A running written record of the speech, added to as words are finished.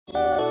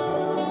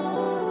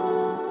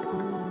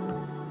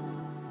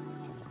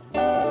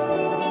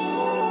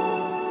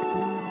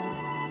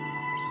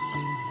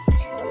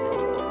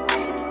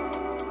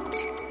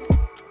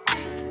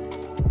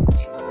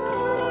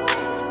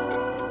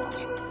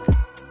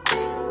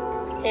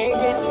Hey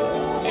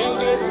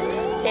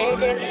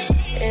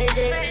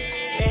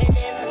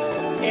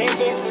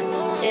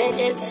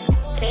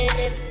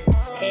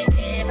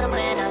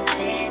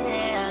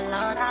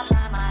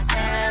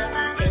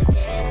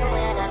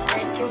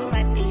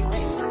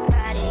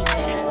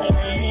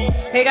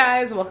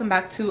guys, welcome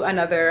back to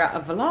another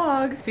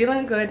vlog.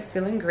 Feeling good,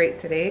 feeling great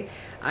today.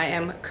 I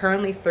am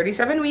currently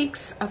 37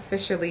 weeks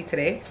officially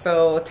today,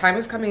 so time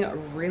is coming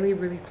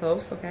really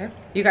close. Okay,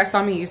 you guys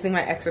saw me using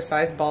my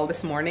exercise ball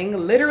this morning.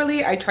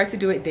 Literally, I try to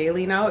do it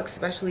daily now,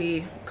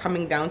 especially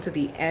coming down to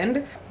the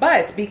end.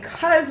 But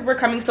because we're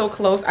coming so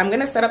close, I'm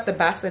gonna set up the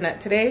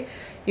bassinet today.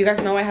 You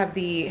guys know I have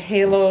the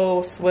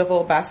Halo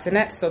swivel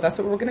bassinet, so that's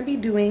what we're gonna be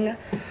doing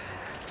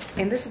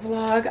in this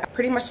vlog. I'm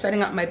pretty much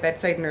setting up my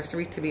bedside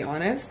nursery, to be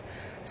honest.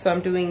 So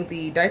I'm doing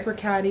the Diaper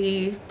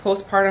Caddy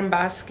Postpartum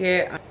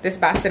basket, this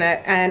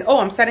bassinet, and oh,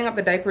 I'm setting up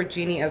the Diaper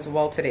Genie as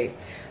well today.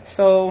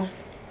 So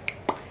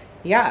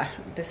yeah,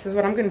 this is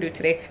what I'm gonna do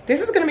today.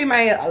 This is gonna be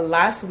my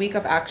last week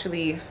of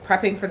actually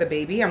prepping for the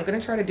baby. I'm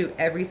gonna try to do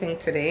everything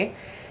today.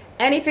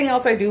 Anything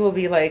else I do will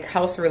be like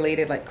house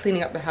related, like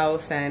cleaning up the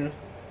house and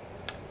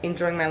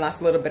enjoying my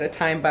last little bit of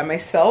time by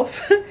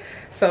myself.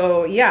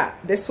 So yeah,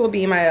 this will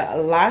be my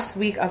last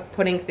week of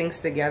putting things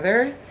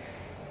together.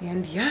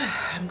 And yeah,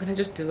 I'm gonna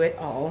just do it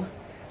all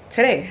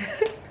today.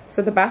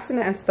 So the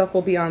bassinet and stuff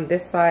will be on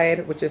this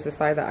side, which is the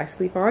side that I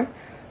sleep on.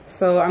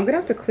 So I'm gonna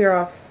have to clear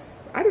off,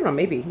 I don't know,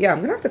 maybe. Yeah,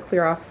 I'm gonna have to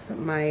clear off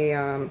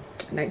my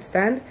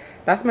nightstand.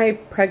 That's my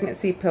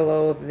pregnancy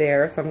pillow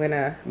there. So I'm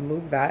gonna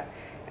move that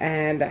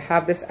and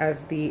have this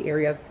as the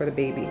area for the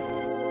baby.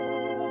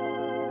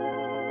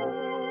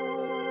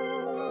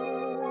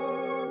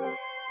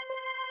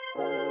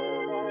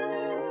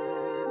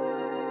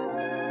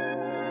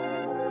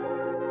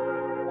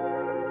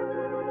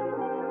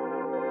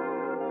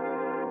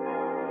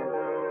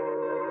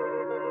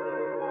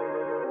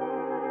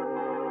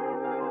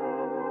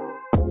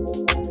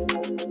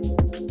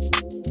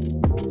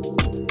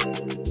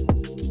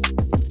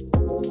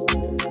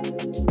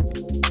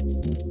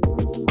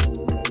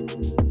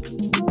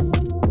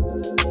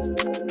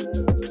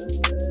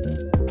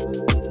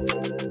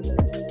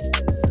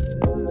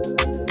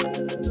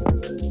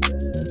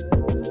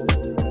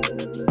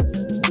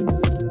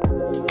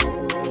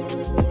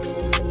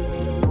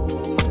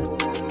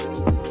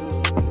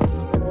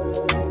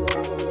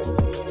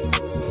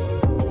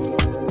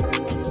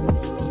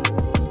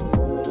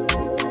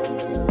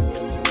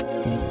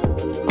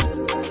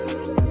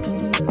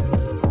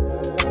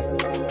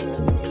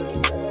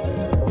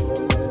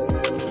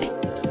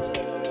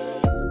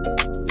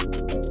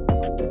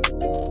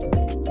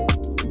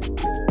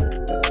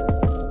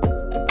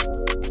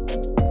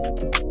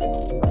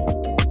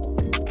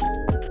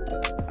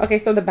 Okay,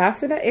 so the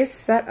bassinet is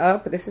set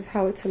up. This is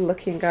how it's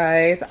looking,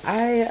 guys.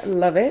 I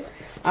love it.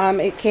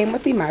 It came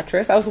with the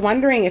mattress. I was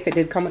wondering if it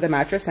did come with the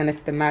mattress, and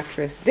if the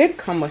mattress did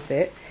come with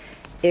it,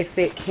 if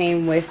it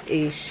came with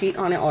a sheet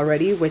on it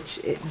already, which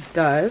it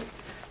does.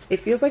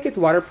 It feels like it's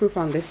waterproof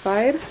on this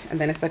side, and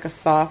then it's like a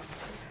soft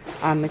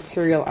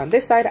material on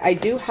this side. I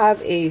do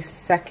have a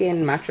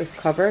second mattress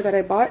cover that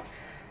I bought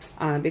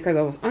because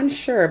I was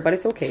unsure, but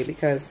it's okay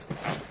because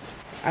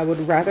I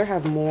would rather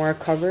have more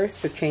covers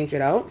to change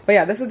it out. But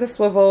yeah, this is the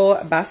swivel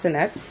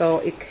bassinet, so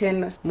it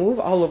can move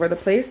all over the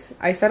place.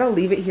 I said I'll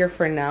leave it here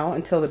for now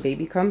until the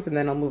baby comes, and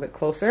then I'll move it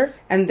closer.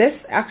 And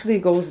this actually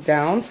goes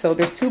down, so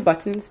there's two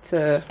buttons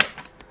to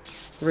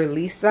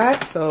release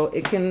that, so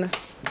it can, I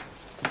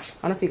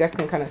don't know if you guys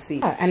can kind of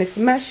see. And it's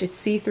mesh, it's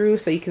see-through,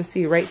 so you can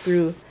see right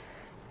through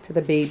to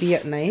the baby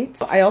at night.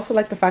 So I also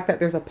like the fact that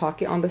there's a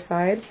pocket on the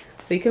side,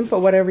 so you can put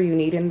whatever you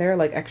need in there,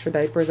 like extra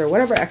diapers or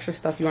whatever extra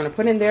stuff you want to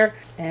put in there.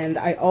 And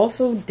I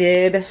also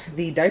did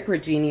the Diaper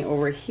Genie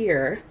over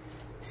here,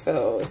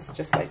 so it's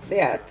just like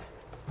that.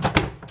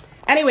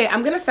 Anyway,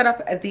 I'm gonna set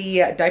up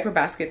the diaper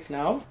baskets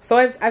now. So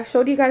I've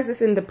showed you guys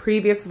this in the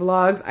previous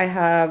vlogs. I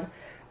have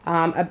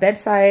a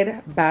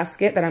bedside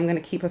basket that I'm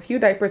gonna keep a few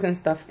diapers and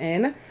stuff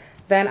in.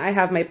 Then I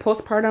have my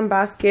postpartum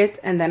basket,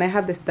 and then I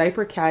have this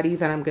diaper caddy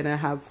that I'm gonna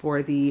have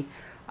for the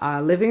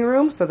living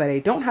room, so that I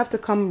don't have to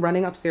come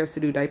running upstairs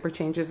to do diaper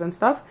changes and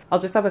stuff. I'll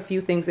just have a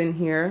few things in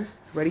here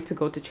ready to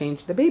go to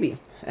change the baby.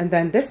 And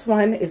then this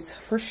one is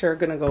for sure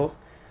gonna go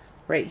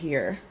right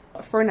here.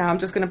 For now, I'm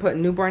just gonna put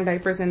newborn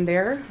diapers in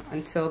there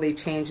until they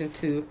change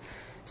into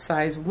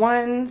size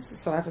 1s.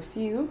 So I have a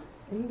few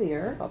in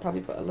there. I'll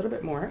probably put a little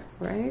bit more,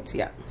 right?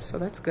 Yeah, so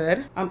that's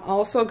good. I'm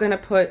also gonna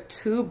put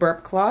 2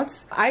 burp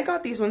cloths. I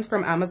got these ones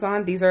from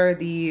Amazon. These are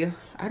the,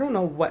 I don't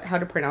know how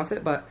to pronounce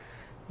it, but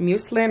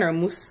muslin or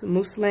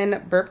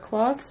muslin burp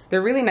cloths.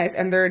 They're really nice,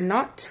 and they're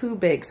not too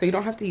big, so you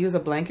don't have to use a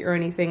blanket or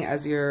anything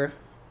as your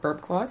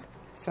burp cloth.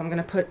 So I'm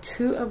gonna put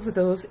 2 of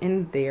those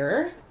in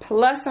there.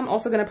 Plus, I'm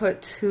also gonna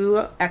put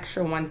 2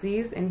 extra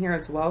onesies in here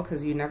as well,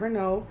 because you never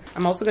know.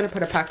 I'm also gonna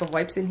put a pack of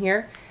wipes in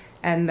here,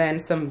 and then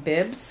some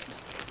bibs.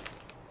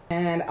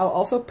 And I'll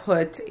also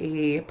put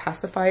a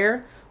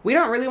pacifier. We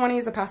don't really want to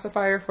use the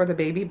pacifier for the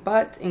baby,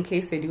 but in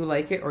case they do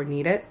like it or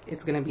need it,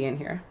 it's gonna be in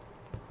here.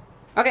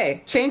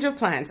 Okay, change of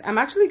plans. I'm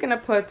actually gonna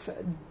put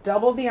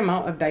double the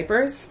amount of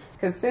diapers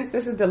because since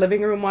this is the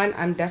living room one,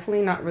 I'm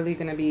definitely not really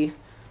gonna be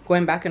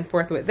going back and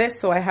forth with this.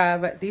 So I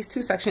have these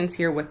two sections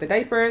here with the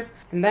diapers,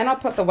 and then I'll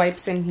put the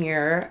wipes in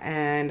here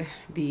and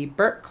the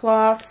burp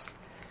cloths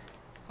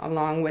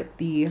along with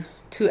the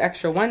 2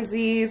 extra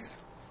onesies,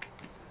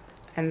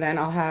 and then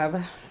I'll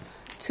have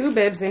 2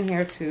 bibs in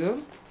here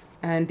too,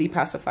 and the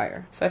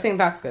pacifier. So I think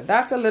that's good.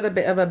 That's a little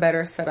bit of a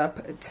better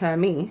setup to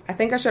me. I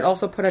think I should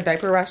also put a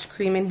diaper rash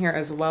cream in here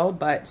as well,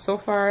 but so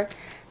far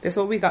this is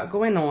what we got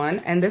going on,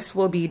 and this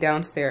will be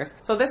downstairs.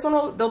 So this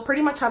one they'll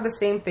pretty much have the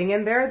same thing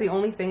in there. The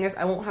only thing is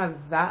I won't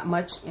have that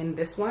much in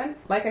this one.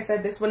 Like I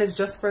said, this one is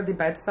just for the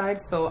bedside,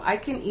 so I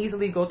can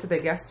easily go to the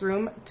guest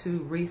room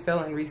to refill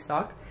and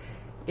restock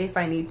if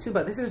I need to,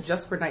 but this is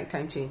just for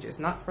nighttime changes,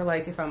 not for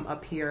like if I'm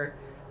up here,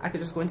 I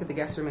could just go into the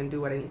guest room and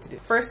do what I need to do.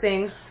 First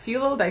thing, few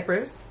little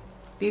diapers.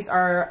 These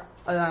are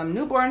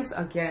newborns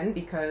again,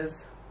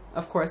 because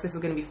of course this is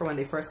gonna be for when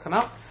they first come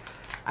out.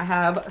 I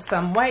have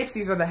some wipes.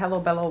 These are the Hello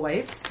Bello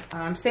wipes.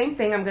 Same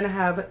thing, I'm gonna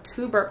have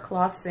 2 burp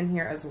cloths in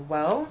here as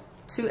well.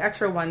 2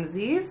 extra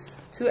onesies.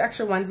 2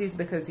 extra onesies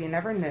because you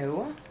never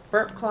know.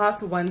 Burp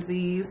cloth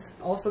onesies.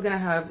 Also gonna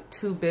have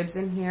 2 bibs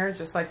in here,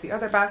 just like the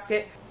other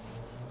basket.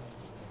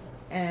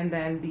 And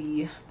then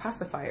the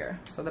pacifier.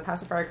 So the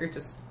pacifier could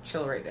just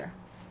chill right there.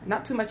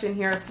 Not too much in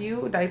here. A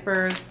few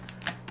diapers,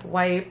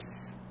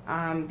 wipes,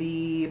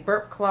 the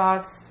burp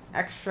cloths,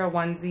 extra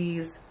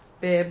onesies,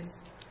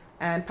 bibs,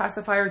 and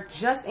pacifier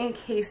just in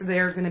case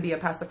they're going to be a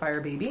pacifier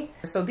baby.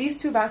 So these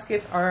 2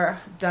 baskets are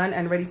done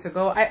and ready to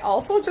go. I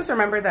also just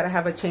remembered that I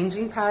have a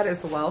changing pad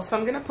as well, so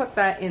I'm going to put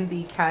that in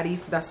the caddy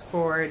that's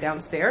for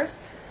downstairs.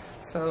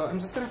 So I'm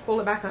just going to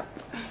fold it back up.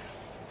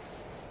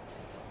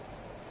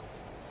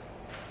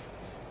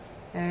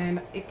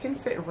 And it can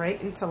fit right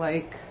into,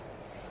 like,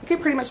 it can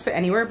pretty much fit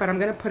anywhere, but I'm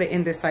going to put it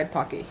in this side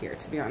pocket here,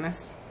 to be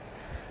honest.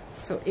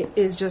 So it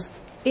is just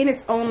in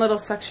its own little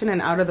section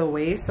and out of the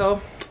way.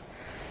 So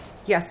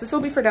yes, this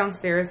will be for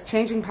downstairs,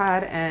 changing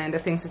pad and the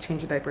things to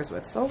change the diapers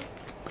with. So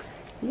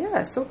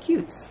yeah, so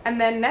cute. And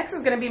then next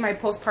is going to be my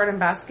postpartum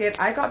basket.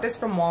 I got this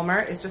from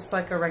Walmart. It's just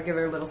like a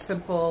regular little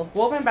simple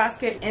woven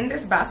basket. In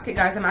this basket,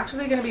 guys, I'm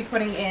actually going to be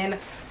putting in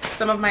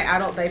some of my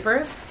adult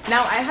diapers.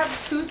 Now I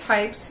have 2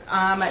 types.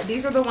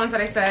 These are the ones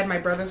that I said my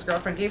brother's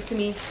girlfriend gave to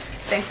me.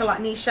 Thanks a lot,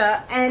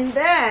 Nisha. And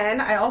then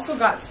I also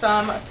got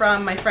some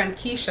from my friend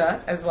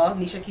Keisha as well,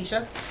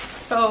 Keisha.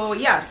 So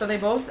yeah, so they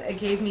both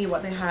gave me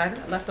what they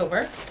had left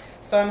over.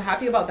 So I'm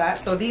happy about that.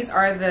 So these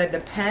are the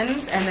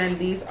Depends, and then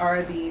these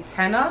are the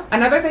Tenna.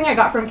 Another thing I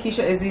got from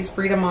Keisha is these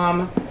Freedom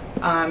Mom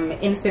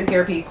instant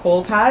therapy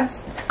cold pads.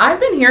 I've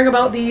been hearing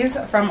about these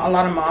from a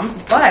lot of moms,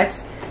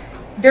 but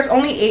there's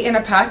only 8 in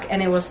a pack,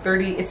 and it's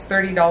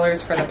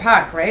 $30 for the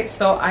pack, right?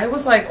 So I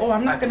was like, oh,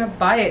 I'm not gonna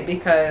buy it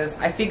because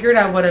I figured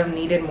I would have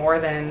needed more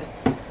than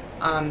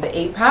the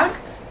 8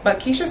 pack. But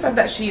Keisha said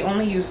that she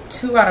only used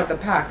 2 out of the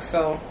pack,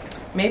 so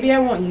maybe I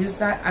won't use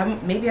that.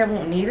 Maybe I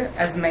won't need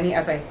as many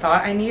as I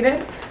thought I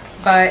needed.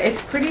 But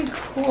it's pretty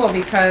cool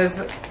because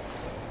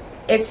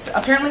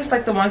apparently it's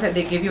like the ones that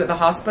they give you at the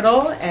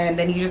hospital, and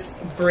then you just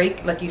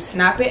break, like you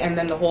snap it, and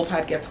then the whole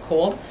pad gets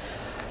cold.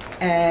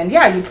 And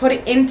yeah, you put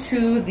it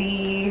into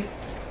the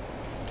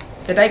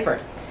diaper.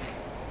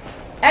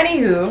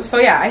 Anywho, so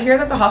yeah, I hear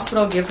that the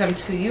hospital gives them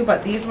to you,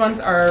 but these ones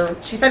are,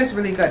 she said it's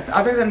really good.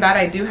 Other than that,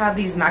 I do have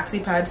these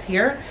maxi pads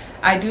here.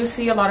 I do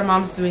see a lot of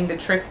moms doing the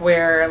trick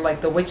where like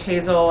the witch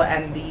hazel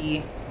and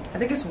I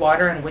think it's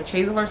water and witch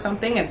hazel or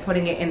something, and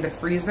putting it in the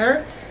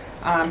freezer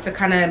to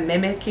kind of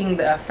mimicking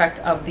the effect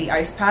of the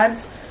ice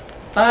pads.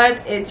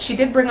 But she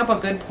did bring up a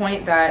good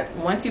point that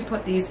once you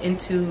put these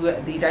into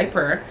the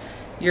diaper,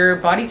 your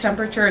body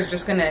temperature is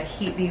just gonna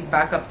heat these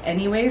back up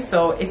anyway,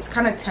 so it's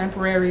kind of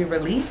temporary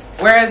relief.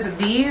 Whereas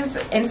these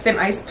instant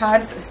ice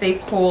pads stay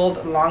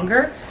cold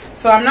longer.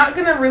 So I'm not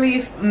gonna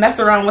really mess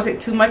around with it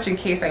too much in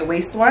case I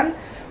waste one.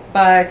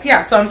 But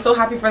yeah, so I'm so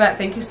happy for that.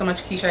 Thank you so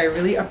much, Keisha. I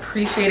really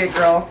appreciate it,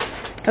 girl.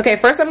 Okay,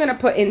 first I'm gonna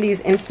put in these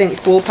instant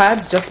cool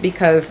pads just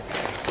because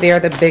they are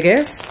the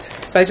biggest.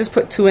 So I just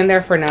put 2 in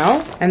there for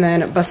now. And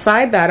then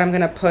beside that, I'm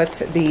gonna put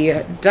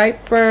the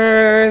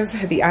diapers,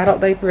 the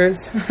adult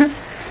diapers.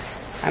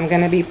 I'm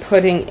gonna be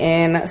putting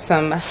in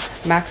some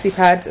maxi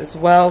pads as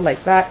well,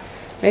 like that.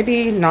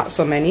 Maybe not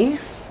so many,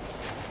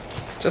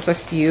 just a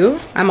few.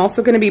 I'm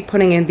also gonna be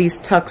putting in these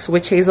Tux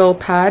Witch Hazel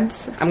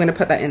pads. I'm gonna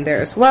put that in there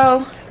as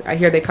well. I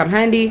hear they come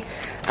handy.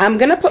 I'm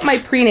gonna put my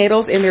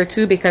prenatals in there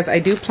too because I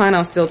do plan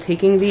on still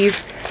taking these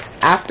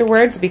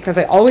afterwards, because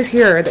I always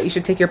hear that you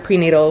should take your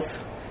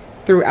prenatals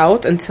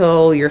throughout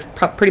until you're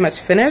pretty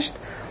much finished,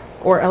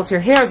 or else your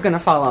hair is gonna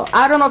fall out.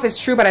 I don't know if it's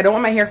true, but I don't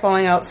want my hair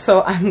falling out,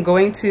 so I'm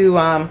going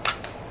to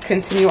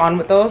continue on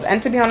with those.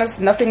 And to be honest,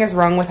 nothing is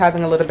wrong with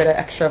having a little bit of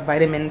extra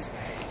vitamins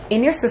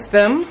in your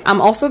system.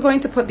 I'm also going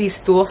to put these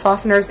stool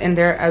softeners in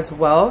there as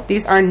well.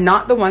 These are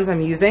not the ones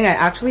I'm using. I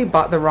actually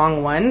bought the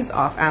wrong ones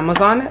off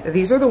Amazon.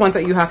 These are the ones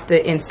that you have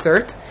to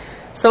insert.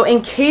 So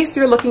in case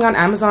you're looking on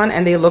Amazon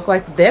and they look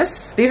like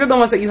this, these are the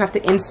ones that you have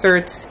to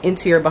insert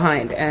into your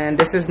behind, and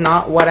this is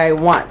not what I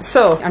want.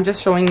 So I'm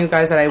just showing you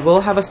guys that I will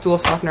have a stool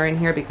softener in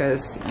here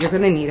because you're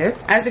gonna need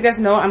it. As you guys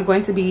know, I'm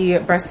going to be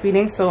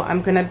breastfeeding, so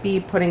I'm gonna be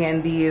putting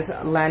in these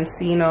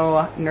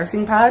Lancino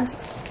nursing pads.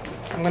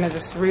 So I'm gonna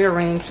just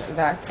rearrange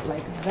that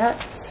like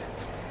that.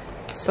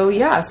 So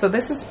yeah, so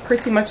this is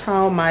pretty much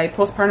how my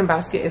postpartum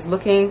basket is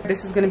looking.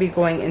 This is gonna be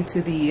going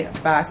into the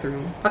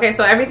bathroom. Okay,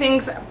 so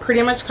everything's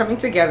pretty much coming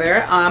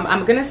together.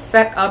 I'm gonna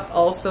set up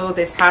also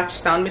this Hatch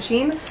sound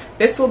machine.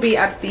 This will be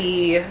at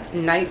the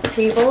night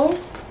table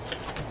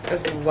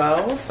as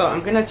well. So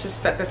I'm gonna just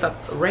set this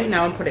up right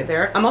now and put it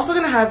there. I'm also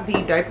gonna have the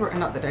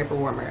not the diaper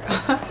warmer,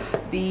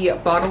 the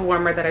bottle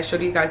warmer that I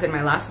showed you guys in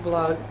my last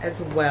vlog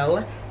as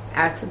well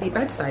at the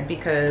bedside,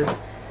 because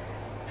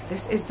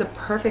this is the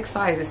perfect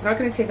size. It's not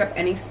going to take up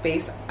any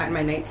space at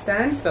my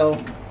nightstand, so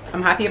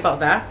I'm happy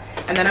about that.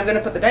 And then I'm going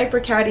to put the diaper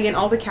caddy and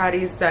all the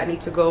caddies that need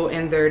to go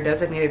in their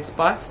designated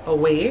spots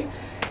away.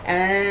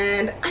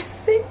 And I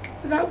think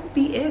that would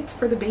be it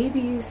for the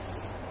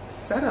baby's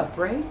setup,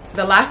 right?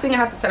 The last thing I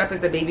have to set up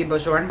is the baby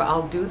bougeon, but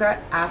I'll do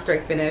that after I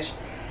finish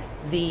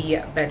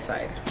the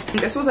bedside.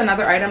 This was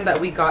another item that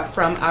we got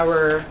from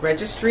our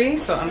registry,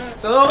 so I'm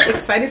so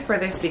excited for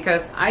this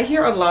because I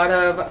hear a lot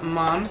of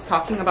moms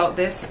talking about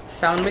this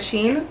sound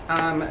machine,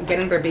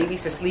 getting their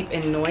babies to sleep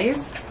in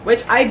noise,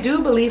 which I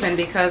do believe in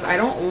because I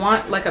don't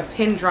want like a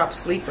pin drop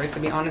sleeper, to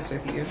be honest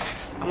with you.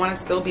 I want to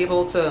still be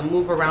able to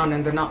move around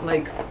and they're not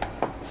like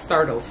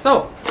startled.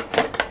 So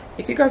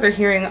if you guys are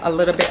hearing a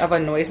little bit of a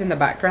noise in the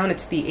background,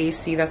 it's the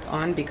AC that's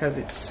on because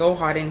it's so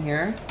hot in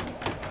here.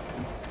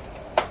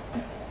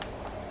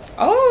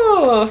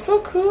 Oh, so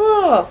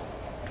cool.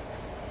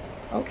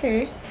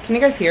 Okay, can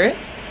you guys hear it?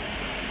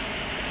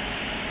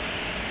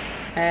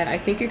 And I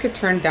think you could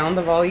turn down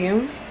the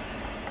volume.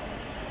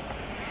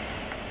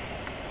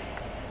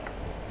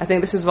 I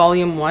think this is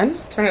volume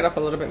 1. Turn it up a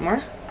little bit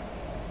more.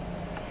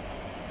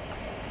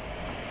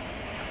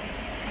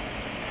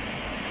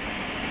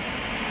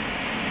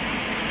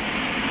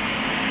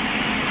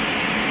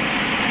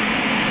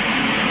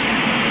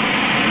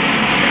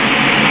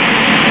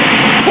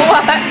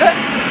 What?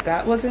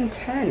 That was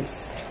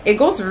intense. It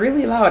goes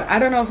really loud. I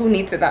don't know who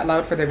needs it that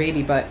loud for their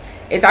baby, but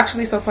it's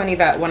actually so funny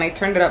that when I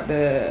turned it up,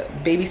 the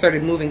baby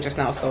started moving just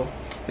now, so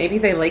maybe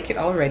they like it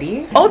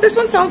already. Oh, this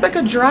one sounds like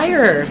a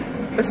dryer.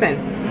 Listen.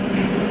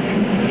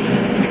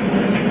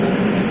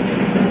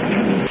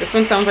 This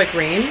one sounds like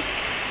rain.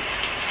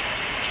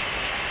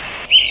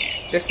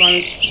 This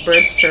one's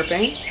birds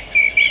chirping.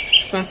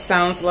 This one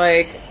sounds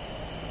like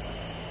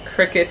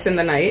crickets in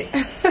the night.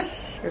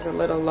 There's a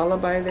little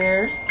lullaby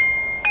there.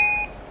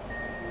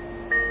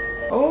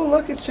 Oh,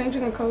 look, it's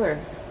changing the color.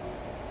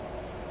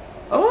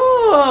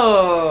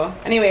 Oh!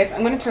 Anyways,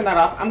 I'm going to turn that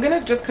off. I'm going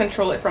to just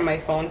control it from my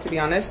phone, to be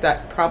honest.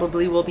 That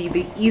probably will be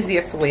the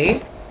easiest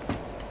way.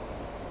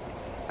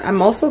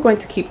 I'm also going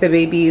to keep the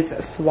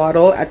baby's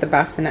swaddle at the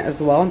bassinet as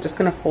well. I'm just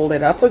going to fold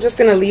it up. So just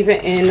going to leave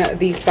it in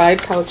the side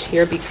couch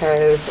here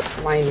because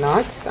why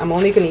not? I'm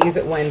only going to use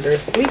it when they're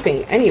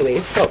sleeping anyway.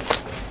 So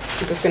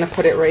I'm just going to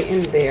put it right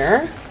in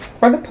there.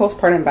 For the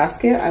postpartum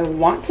basket, I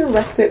want to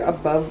rest it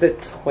above the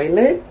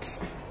toilet.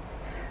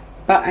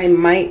 But I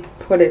might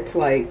put it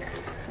like,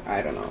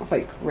 I don't know,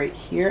 like right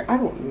here. I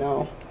don't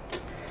know.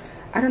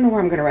 I don't know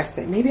where I'm going to rest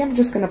it. Maybe I'm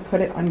just going to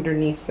put it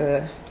underneath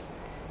the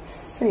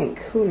sink.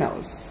 Who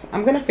knows?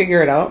 I'm going to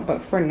figure it out.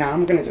 But for now,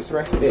 I'm going to just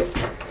rest it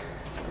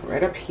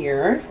right up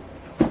here.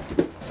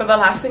 So the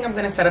last thing I'm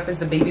going to set up is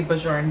the baby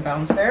bougeon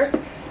bouncer.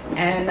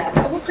 And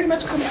that will pretty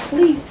much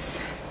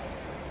complete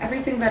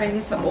everything that I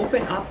need to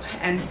open up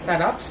and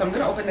set up. So I'm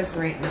going to open this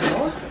right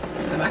now.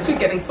 I'm actually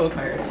getting so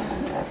tired.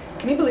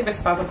 Can you believe it's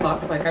 5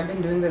 o'clock? Like, I've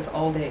been doing this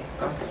all day.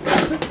 God.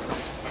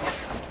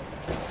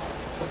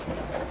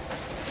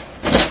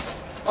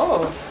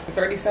 Oh, it's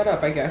already set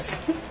up, I guess.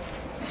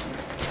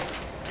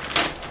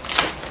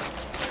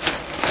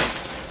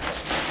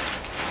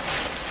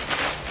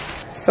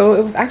 So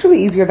it was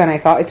actually easier than I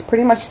thought. It's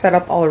pretty much set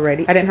up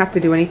already. I didn't have to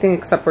do anything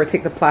except for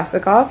take the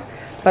plastic off.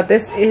 But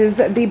this is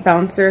the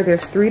bouncer.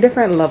 There's 3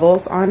 different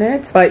levels on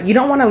it, but you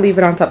don't want to leave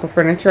it on top of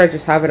furniture. I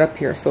just have it up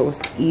here, so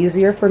it's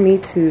easier for me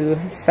to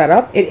set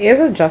up. It is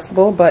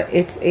adjustable, but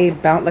it's a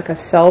like a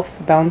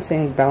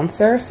self-bouncing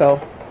bouncer.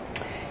 So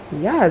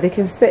yeah, they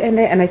can sit in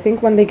it, and I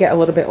think when they get a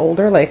little bit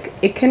older, like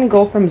it can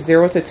go from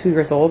 0 to 2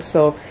 years old,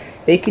 so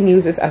they can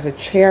use this as a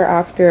chair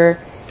after.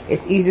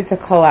 It's easy to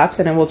collapse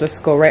and it will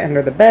just go right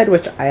under the bed,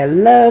 which I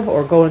love,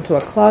 or go into a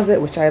closet,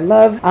 which I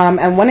love.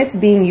 And when it's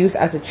being used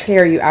as a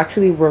chair, you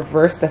actually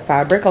reverse the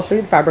fabric. I'll show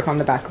you the fabric on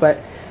the back, but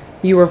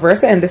you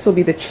reverse it, and this will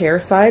be the chair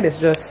side. It's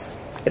just,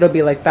 it'll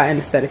be like that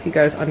instead, if you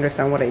guys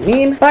understand what I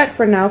mean. But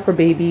for now, for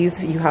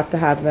babies, you have to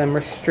have them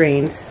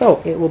restrained,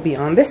 so it will be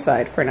on this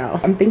side for now.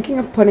 I'm thinking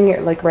of putting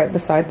it like right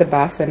beside the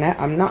bassinet.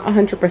 I'm not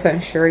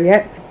 100% sure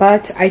yet,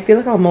 but I feel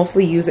like I'll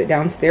mostly use it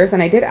downstairs.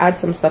 And I did add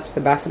some stuff to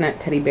the bassinet,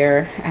 teddy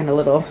bear and a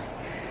little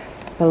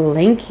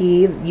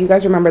blankie. You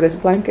guys remember this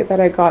blanket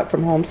that I got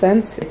from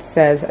HomeSense? It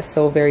says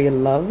so very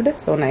loved.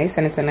 So nice,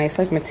 and it's a nice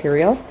like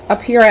material.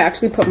 Up here I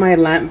actually put my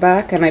lamp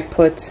back and I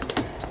put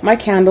my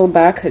candle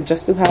back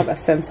just to have a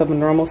sense of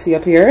normalcy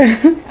up here.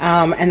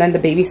 And then the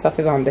baby stuff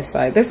is on this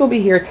side. This will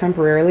be here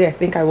temporarily. I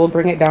think I will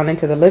bring it down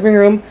into the living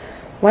room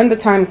when the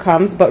time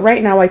comes, but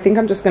right now I think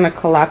I'm just gonna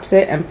collapse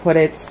it and put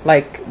it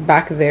like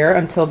back there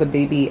until the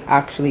baby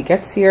actually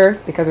gets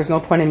here, because there's no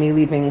point in me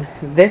leaving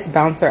this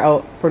bouncer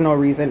out for no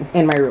reason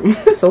in my room.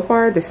 So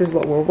far this is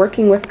what we're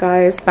working with,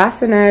 guys.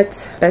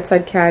 Bassinet,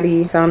 bedside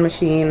caddy, sound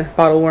machine,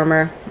 bottle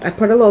warmer. I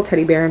put a little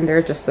teddy bear in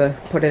there just to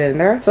put it in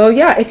there. So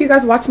yeah, if you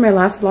guys watched my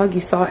last vlog,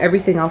 you saw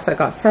everything else that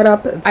got set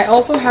up. I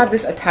also have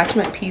this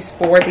attachment piece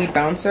for the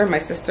bouncer. My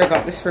sister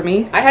got this for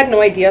me. I had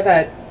no idea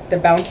that the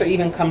bouncer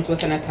even comes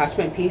with an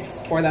attachment piece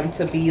for them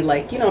to be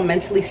like, you know,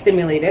 mentally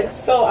stimulated.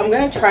 So I'm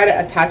gonna try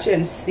to attach it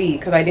and see,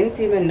 because I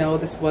didn't even know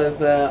this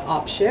was an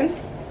option.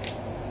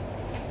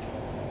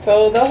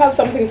 So they'll have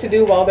something to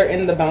do while they're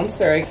in the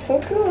bouncer. It's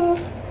so cool.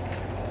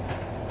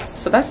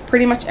 So that's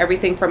pretty much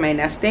everything for my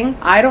nesting.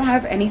 I don't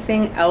have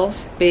anything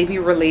else baby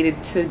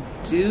related to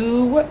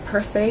do per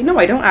se. No,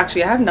 I don't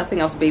actually. I have nothing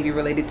else baby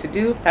related to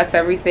do. That's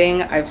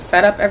everything. I've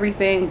set up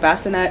everything,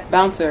 bassinet,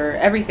 bouncer,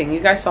 everything.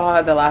 You guys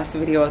saw the last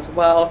video as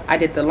well. I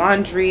did the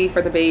laundry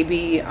for the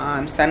baby,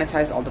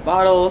 sanitized all the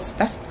bottles.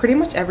 That's pretty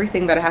much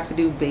everything that I have to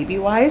do baby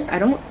wise. I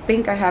don't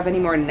think I have any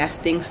more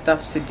nesting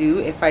stuff to do.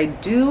 If I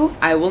do,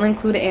 I will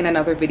include it in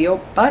another video,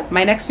 but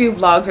my next few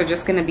vlogs are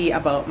just going to be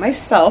about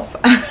myself.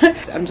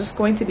 I'm just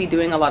going to be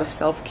doing a lot of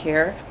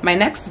self-care. My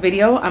next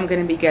video, I'm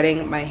going to be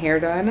getting my hair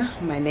done,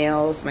 my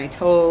nails, my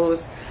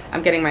toes.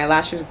 I'm getting my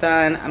lashes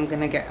done. I'm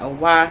gonna get a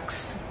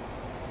wax.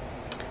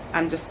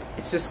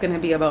 It's just gonna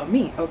be about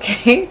me,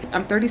 okay?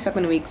 I'm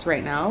 37 weeks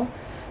right now.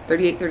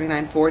 38,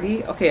 39,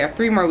 40. Okay, I have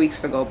 3 more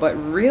weeks to go, but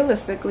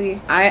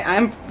realistically,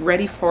 I'm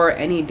ready for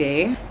any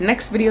day.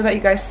 Next video that you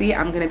guys see,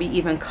 I'm gonna be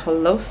even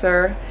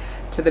closer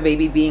to the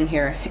baby being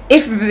here,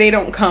 if they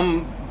don't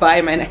come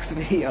by my next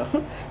video.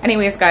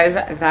 Anyways, guys,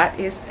 that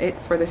is it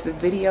for this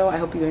video. I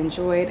hope you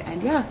enjoyed,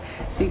 and yeah,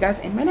 see you guys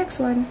in my next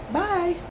one. Bye.